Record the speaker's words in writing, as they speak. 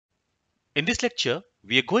In this lecture,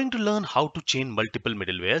 we are going to learn how to chain multiple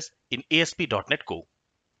middlewares in ASP.NET Core.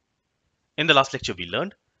 In the last lecture, we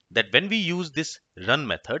learned that when we use this run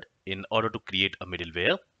method in order to create a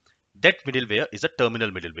middleware, that middleware is a terminal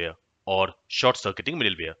middleware or short-circuiting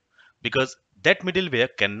middleware because that middleware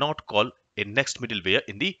cannot call a next middleware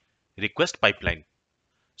in the request pipeline.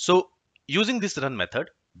 So using this run method,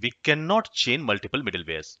 we cannot chain multiple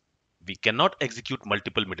middlewares. We cannot execute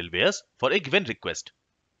multiple middlewares for a given request.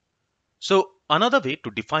 So another way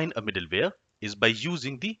to define a middleware is by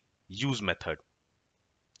using the use method.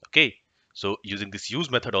 Okay, so using this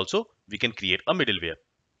use method also, we can create a middleware.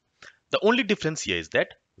 The only difference here is that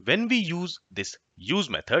when we use this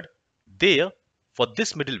use method, there for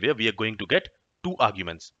this middleware, we are going to get two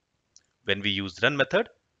arguments. When we use run method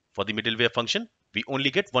for the middleware function, we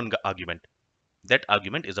only get one argument. That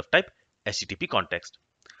argument is of type HTTP context.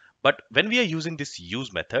 But when we are using this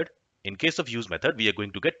use method, in case of use method, we are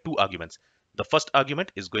going to get two arguments. The first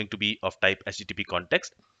argument is going to be of type HTTP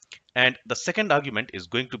context, and the second argument is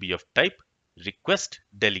going to be of type request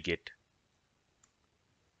delegate.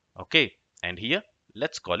 Okay, and here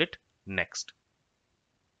let's call it next.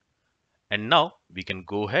 And now we can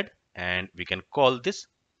go ahead and we can call this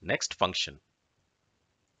next function.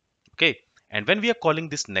 Okay, and when we are calling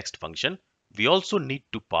this next function, we also need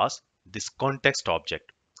to pass this context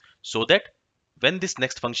object so that when this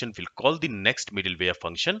next function will call the next middleware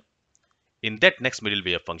function, in that next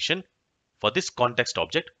middleware function, for this context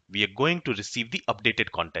object, we are going to receive the updated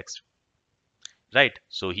context. Right,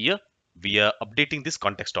 so here we are updating this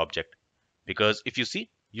context object because if you see,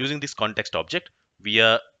 using this context object, we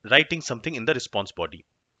are writing something in the response body.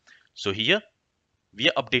 So here we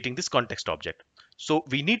are updating this context object. So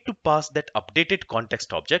we need to pass that updated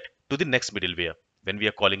context object to the next middleware when we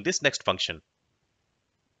are calling this next function.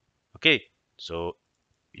 Okay, so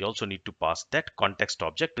we also need to pass that context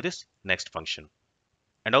object to this next function.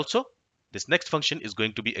 And also this next function is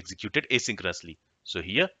going to be executed asynchronously. So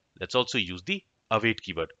here let's also use the await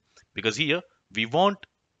keyword because here we want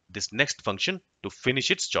this next function to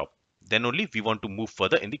finish its job. Then only we want to move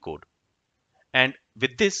further in the code. And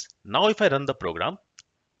with this, now if I run the program,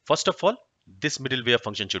 first of all, this middleware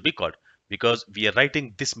function should be called because we are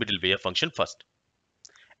writing this middleware function first.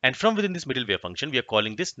 And from within this middleware function, we are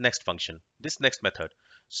calling this next function, this next method.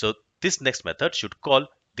 So this next method should call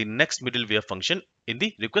the next middleware function in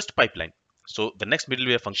the request pipeline. So the next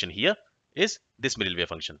middleware function here is this middleware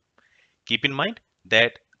function. Keep in mind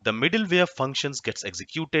that the middleware functions gets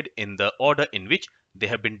executed in the order in which they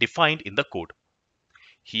have been defined in the code.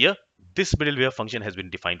 Here, this middleware function has been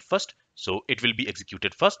defined first, so it will be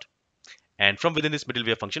executed first. And from within this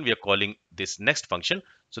middleware function, we are calling this next function.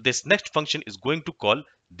 So this next function is going to call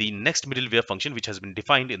the next middleware function which has been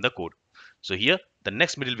defined in the code. So here, the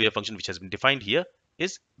next middleware function which has been defined here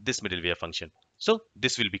is this middleware function. So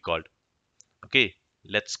this will be called. Okay,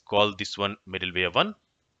 let's call this one middleware 1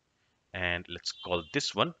 and let's call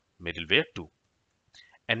this one middleware 2.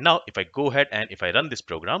 And now if I go ahead and if I run this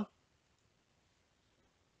program,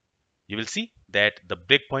 you will see that the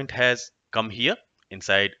breakpoint has come here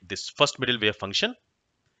inside this first middleware function.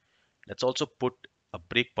 Let's also put a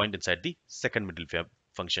breakpoint inside the second middleware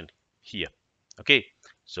function here. Okay,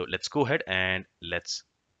 so let's go ahead and let's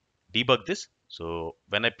debug this. So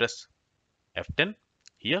when I press F10,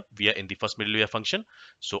 here we are in the first middleware function.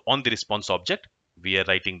 So on the response object, we are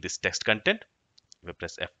writing this text content. If I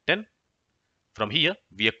press F10, from here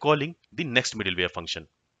we are calling the next middleware function.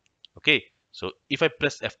 Okay, so if I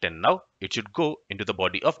press F10 now, it should go into the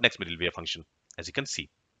body of next middleware function, as you can see.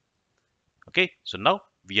 Okay, so now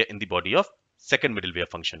we are in the body of second middleware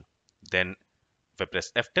function. Then if I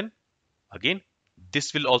press F10, again,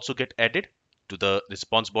 this will also get added to the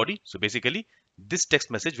response body. So basically, this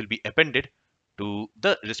text message will be appended to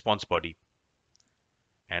the response body.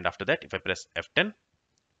 And after that, if I press F10,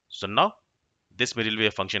 so now this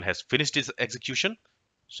middleware function has finished its execution.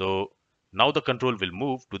 So now the control will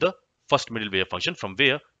move to the first middleware function from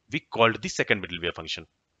where we called the second middleware function,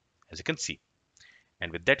 as you can see.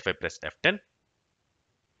 And with that, if I press F10,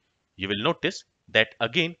 you will notice that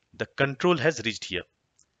again the control has reached here.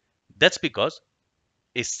 That's because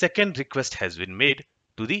a second request has been made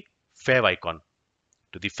to the fav icon,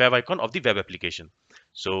 of the web application.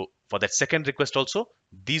 So for that second request also,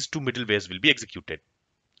 these two middlewares will be executed.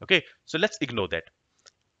 Okay, so let's ignore that.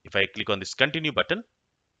 If I click on this continue button,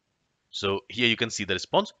 so here you can see the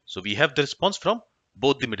response. So we have the response from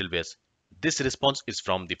both the middlewares. This response is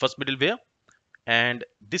from the first middleware and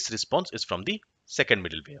this response is from the second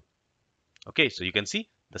middleware. Okay, so you can see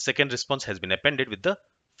the second response has been appended with the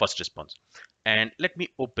first response. And let me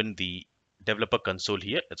open the developer console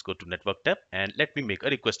here. Let's go to network tab and let me make a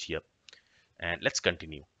request here. and let's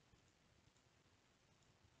continue.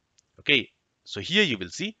 Okay, so here you will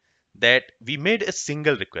see that we made a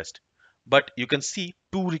single request, but you can see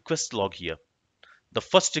two requests log here. The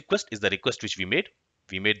first request is the request which we made.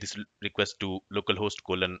 We made this request to localhost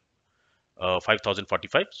colon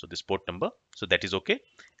 5045, so this port number, so that is okay.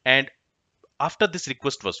 And after this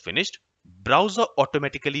request was finished, browser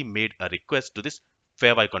automatically made a request to this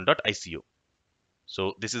favicon.ico.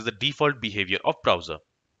 So this is the default behavior of browser,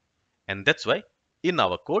 and that's why in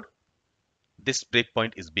our code this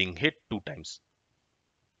breakpoint is being hit 2 times.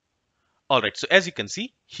 Alright, so as you can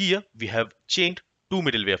see here we have chained two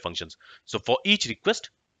middleware functions. So for each request,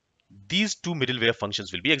 these two middleware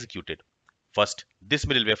functions will be executed. First, this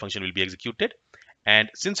middleware function will be executed, and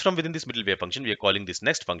since from within this middleware function we are calling this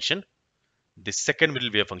next function, this second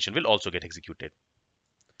middleware function will also get executed.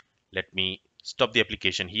 Let me stop the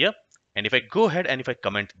application here, and if I go ahead and if I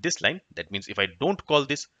comment this line, that means if I don't call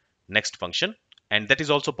this next function, and that is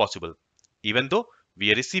also possible, even though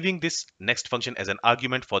we are receiving this next function as an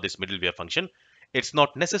argument for this middleware function, it's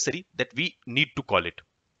not necessary that we need to call it.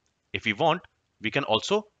 If we want, we can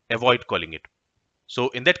also avoid calling it. So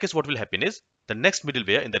in that case, what will happen is the next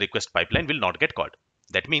middleware in the request pipeline will not get called.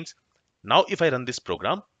 That means now if I run this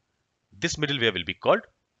program, this middleware will be called,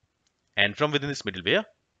 and from within this middleware,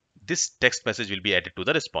 this text message will be added to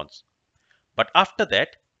the response. But after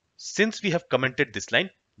that, since we have commented this line,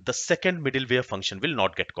 the second middleware function will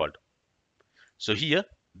not get called. So here,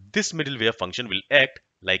 this middleware function will act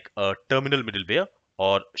like a terminal middleware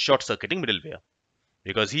or short-circuiting middleware,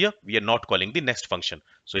 because here we are not calling the next function.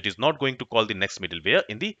 So it is not going to call the next middleware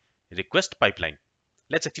in the request pipeline.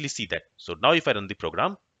 Let's actually see that. So now if I run the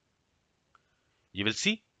program, you will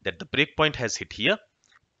see that the breakpoint has hit here.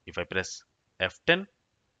 If I press F10,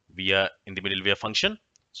 we are in the middleware function.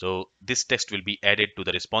 So this text will be added to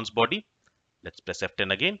the response body. Let's press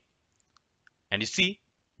F10 again. And you see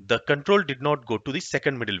the control did not go to the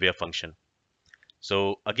second middleware function.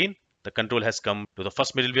 So again, the control has come to the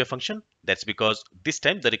first middleware function. That's because this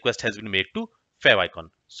time the request has been made to favicon.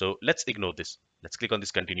 So let's ignore this. Let's click on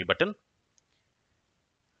this continue button.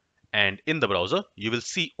 And in the browser, you will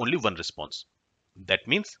see only one response. That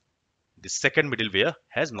means the second middleware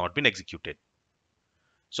has not been executed.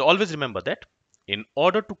 So always remember that in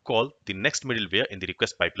order to call the next middleware in the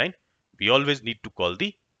request pipeline, we always need to call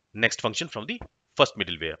the next function from the first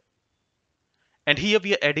middleware. And here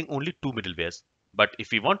we are adding only two middlewares. But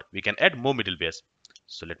if we want, we can add more middlewares.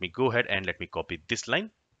 So let me go ahead and let me copy this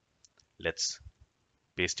line. Let's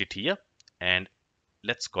paste it here and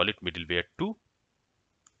let's call it middleware 2.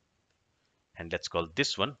 And let's call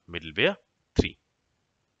this one middleware 3.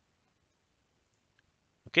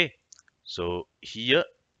 Okay, so here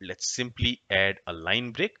let's simply add a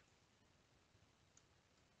line break.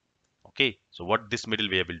 Okay, so what this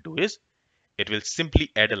middleware will do is it will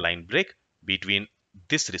simply add a line break between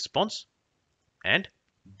this response and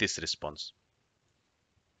this response.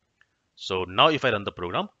 So now if I run the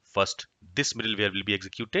program, first this middleware will be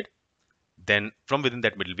executed. Then from within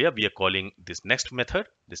that middleware, we are calling this next method,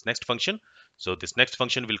 this next function. So this next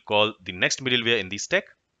function will call the next middleware in the stack.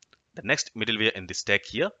 The next middleware in the stack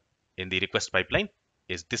here in the request pipeline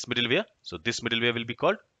is this middleware. So this middleware will be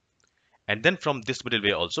called. And then from this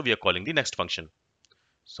middleware also, we are calling the next function.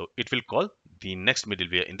 So it will call the next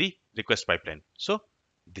middleware in the request pipeline. So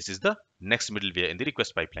this is the next middleware in the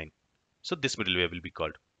request pipeline. So this middleware will be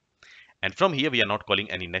called. And from here, we are not calling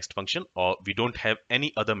any next function, or we don't have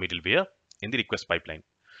any other middleware in the request pipeline.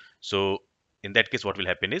 So in that case, what will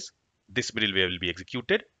happen is this middleware will be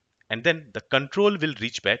executed, and then the control will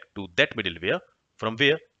reach back to that middleware from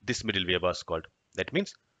where this middleware was called. That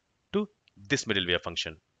means to this middleware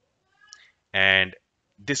function. And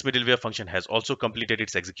this middleware function has also completed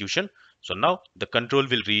its execution. So now the control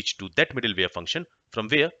will reach to that middleware function from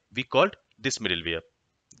where we called this middleware.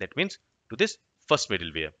 That means to this first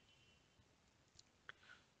middleware.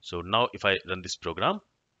 So now if I run this program,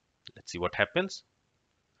 let's see what happens.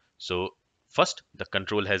 So first the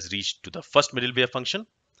control has reached to the first middleware function.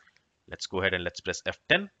 Let's go ahead and let's press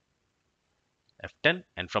F10. F10,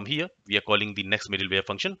 and from here we are calling the next middleware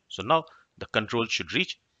function. So now the control should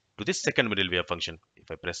reach to this second middleware function. If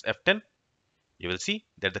I press F10, you will see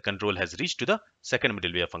that the control has reached to the second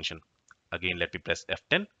middleware function. Again, let me press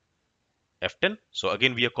F10. F10. So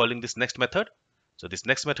again, we are calling this next method. So this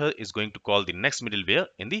next method is going to call the next middleware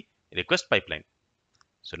in the request pipeline.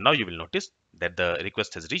 So now you will notice that the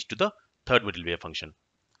request has reached to the third middleware function.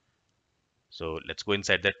 So let's go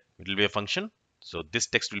inside that middleware function. So this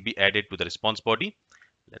text will be added to the response body.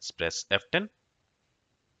 Let's press F10.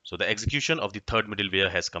 So the execution of the third middleware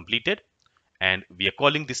has completed, and we are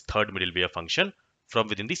calling this third middleware function from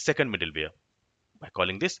within the second middleware. by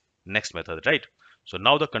calling this next method, right? So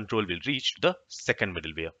now the control will reach to the second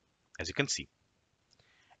middleware, as you can see.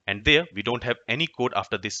 And there we don't have any code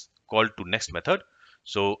after this call to next method.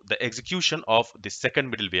 So the execution of the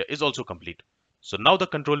second middleware is also complete. So now the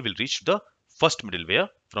control will reach the first middleware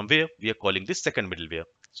from where we are calling this second middleware.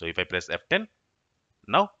 So if I press F10,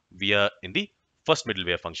 now we are in the first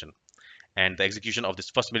middleware function. And the execution of this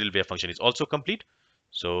first middleware function is also complete.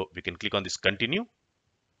 So we can click on this continue.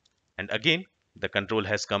 And again, the control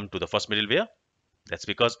has come to the first middleware. That's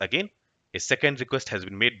because again, a second request has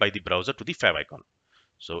been made by the browser to the favicon.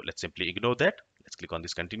 So let's simply ignore that. Let's click on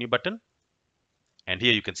this continue button. And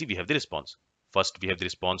here you can see we have the response. First, we have the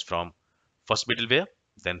response from first middleware.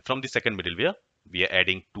 Then from the second middleware, we are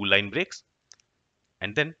adding 2 line breaks.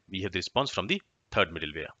 And then we have the response from the third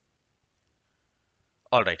middleware.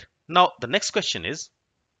 All right. Now, the next question is,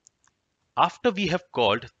 after we have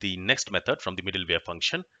called the next method from the middleware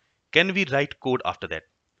function, can we write code after that?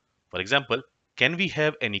 For example, can we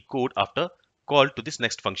have any code after call to this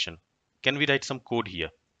next function? Can we write some code here?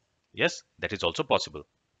 Yes, that is also possible.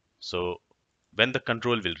 So when the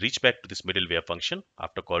control will reach back to this middleware function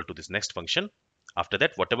after call to this next function, after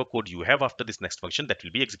that, whatever code you have after this next function, that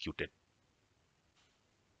will be executed.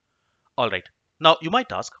 All right. Now you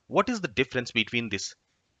might ask, what is the difference between this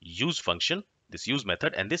use function, this use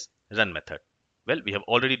method, and this run method? Well, we have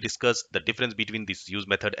already discussed the difference between this use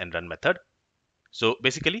method and run method. So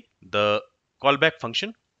basically, the callback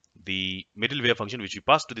function, the middleware function which we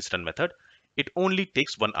pass to this run method, it only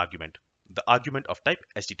takes one argument, the argument of type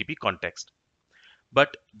HTTP context.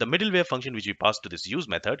 But the middleware function which we pass to this use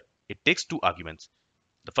method, it takes 2 arguments.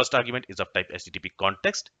 The first argument is of type HTTP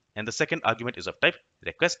context, and the second argument is of type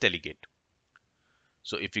request delegate.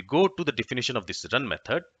 So if we go to the definition of this run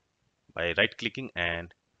method by right clicking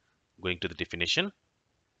and going to the definition,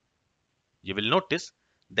 you will notice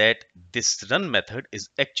that this run method is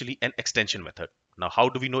actually an extension method. Now, how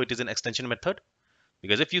do we know it is an extension method?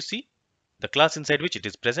 Because if you see the class inside which it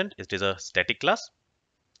is present, it is a static class.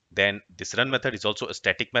 Then this run method is also a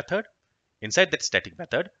static method. Inside that static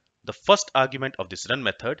method, the first argument of this run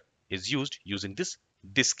method is used using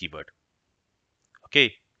this keyword.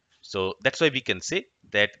 Okay, so that's why we can say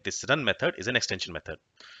that this run method is an extension method.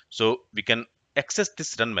 So we can access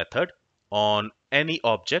this run method on any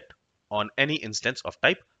object on any instance of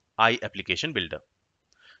type iApplicationBuilder.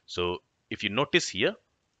 So if you notice here,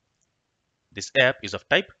 this app is of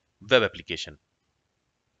type web application,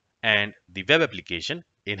 and the web application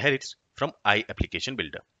inherits from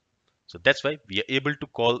iApplicationBuilder. So that's why we are able to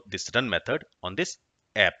call this run method on this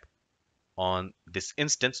app, on this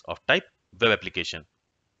instance of type web application.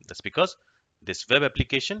 That's because this web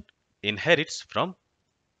application inherits from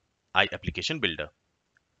iApplicationBuilder.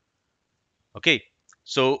 Okay,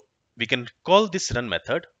 so we can call this run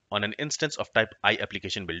method on an instance of type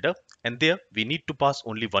iApplicationBuilder, and there we need to pass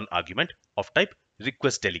only one argument of type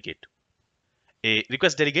request delegate. A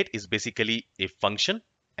request delegate is basically a function,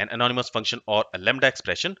 an anonymous function or a lambda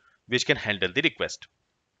expression which can handle the request.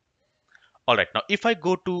 All right, now if I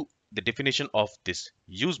go to the definition of this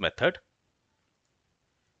use method,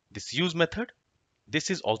 this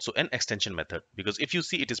is also an extension method, because if you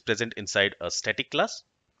see, it is present inside a static class.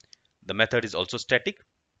 The method is also static,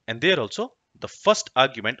 and there also the first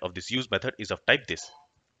argument of this use method is of type this.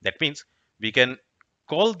 That means we can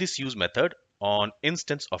call this use method on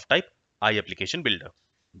instance of type iApplicationBuilder,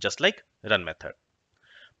 just like run method.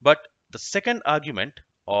 But the second argument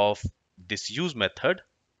of this use method,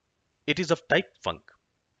 it is of type func.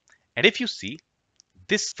 And if you see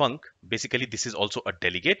this func, basically this is also a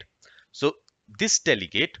delegate. So this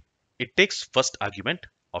delegate, it takes first argument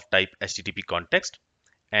of type HTTP context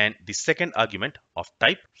and the second argument of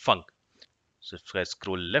type func. So if I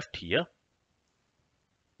scroll left here,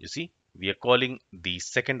 you see we are calling the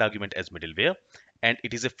second argument as middleware, and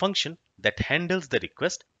it is a function that handles the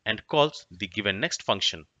request and calls the given next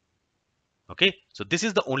function. Okay, so this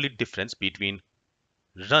is the only difference between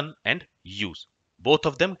run and use. Both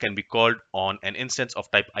of them can be called on an instance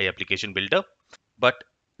of type iApplicationBuilder, but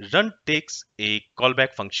run takes a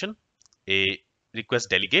callback function, a request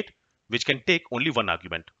delegate, which can take only one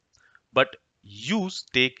argument. But use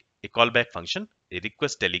take a callback function, a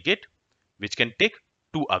request delegate, which can take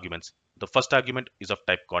 2 arguments. The first argument is of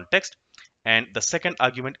type context, and the second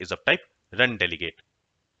argument is of type run delegate.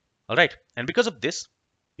 All right, and because of this,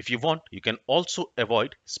 if you want, you can also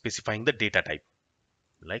avoid specifying the data type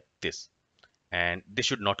like this, and this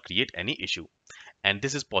should not create any issue. And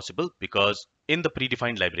this is possible because in the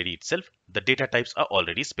predefined library itself, the data types are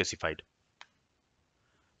already specified.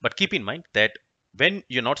 But keep in mind that when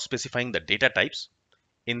you're not specifying the data types,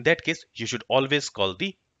 in that case, you should always call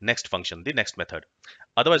the next function, the next method.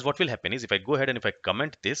 Otherwise, what will happen is if I go ahead and if I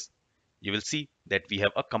comment this, you will see that we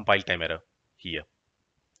have a compile time error here.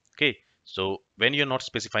 Okay, so when you're not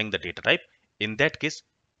specifying the data type, in that case,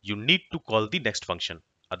 you need to call the next function.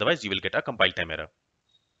 Otherwise, you will get a compile time error.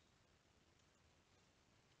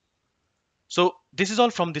 So this is all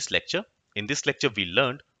from this lecture. In this lecture, we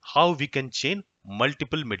learned how we can chain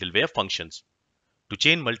multiple middleware functions. To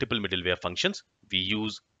chain multiple middleware functions, we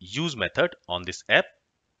use method on this app.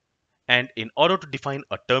 And in order to define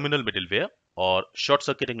a terminal middleware or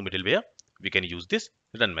short-circuiting middleware, we can use this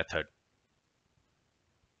run method.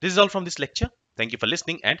 This is all from this lecture. Thank you for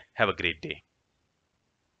listening and have a great day.